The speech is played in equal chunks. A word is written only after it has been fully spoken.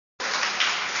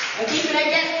Okay, could I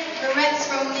get the reps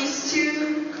from these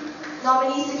two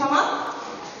nominees to come up?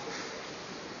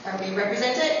 Are we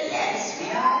represented? Yes,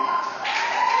 we are.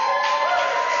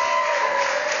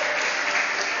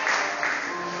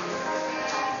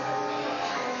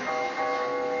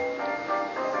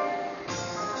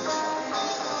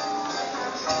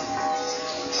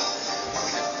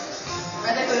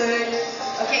 Brotherhood.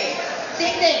 Okay,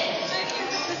 same thing.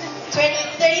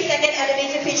 30-second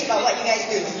elevator pitch about what you guys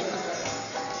do.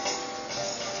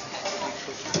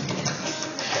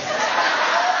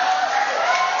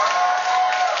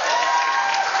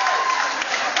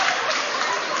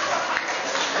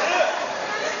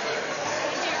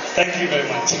 Thank you very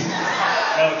much.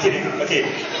 No, kidding. Okay.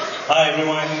 Hi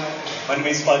everyone. My name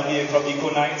is Fadli from Eco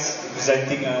Nights,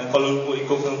 representing Kuala Lumpur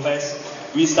Eco Film Fest.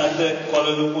 We started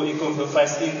Kuala Lumpur Eco Film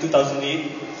Fest in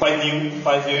 2008, quite new,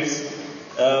 5 years.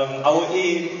 Our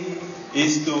aim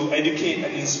is to educate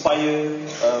and inspire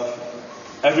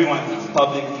everyone,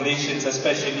 public relations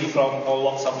especially, from all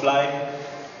walks of life,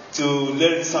 to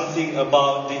learn something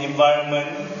about the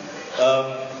environment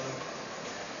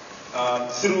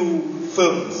through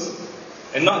films.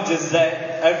 And not just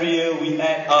that, every year we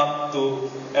add up to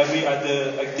every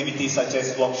other activity such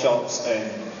as workshops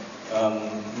and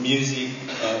music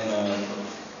and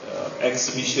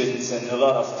exhibitions and a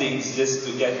lot of things just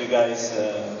to get you guys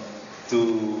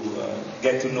to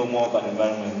get to know more about the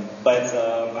environment. But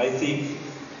I think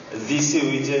this year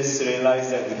we just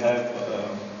realized that we have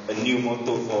a new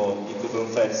motto for Eco Film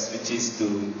Fest, which is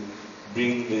to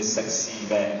bring the sexy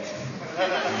back.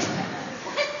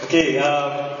 Okay,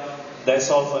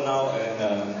 that's all for now,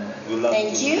 and we'd love to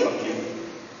talk to you.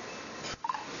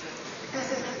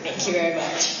 Thank you very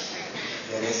much.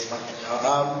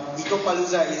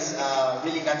 Ecopalooza is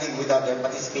really nothing without the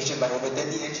participation by over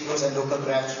 30 NGOs and local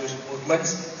grassroots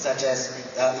movements, such as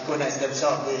Eco Nights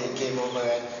themselves. They came over,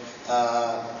 and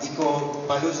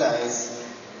Ecopalooza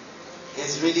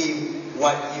is really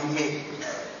what you make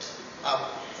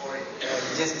up for it.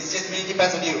 It just really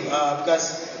depends on you,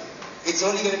 because it's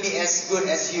only going to be as good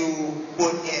as you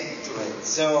put into it.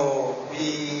 So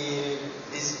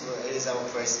this is our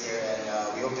first year,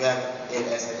 and we hope to have it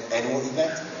as an annual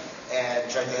event and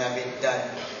try to have it done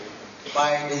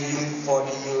by the youth, for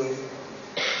the youth,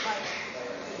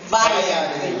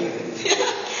 Via the youth.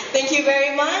 Thank you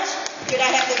very much. Could I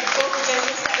have both the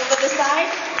gentlemen step over the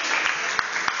side?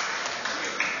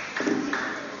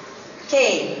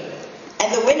 Okay,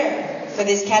 and the winner for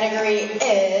this category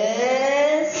is...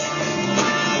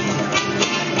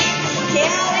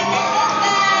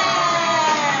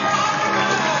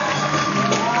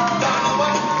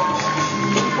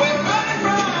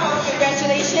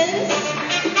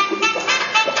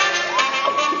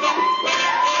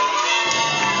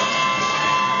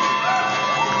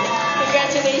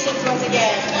 Congratulations once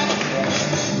again.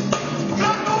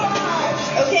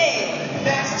 Okay.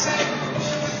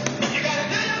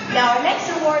 Now our next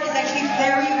award is actually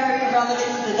very, very relevant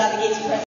to the delegates present.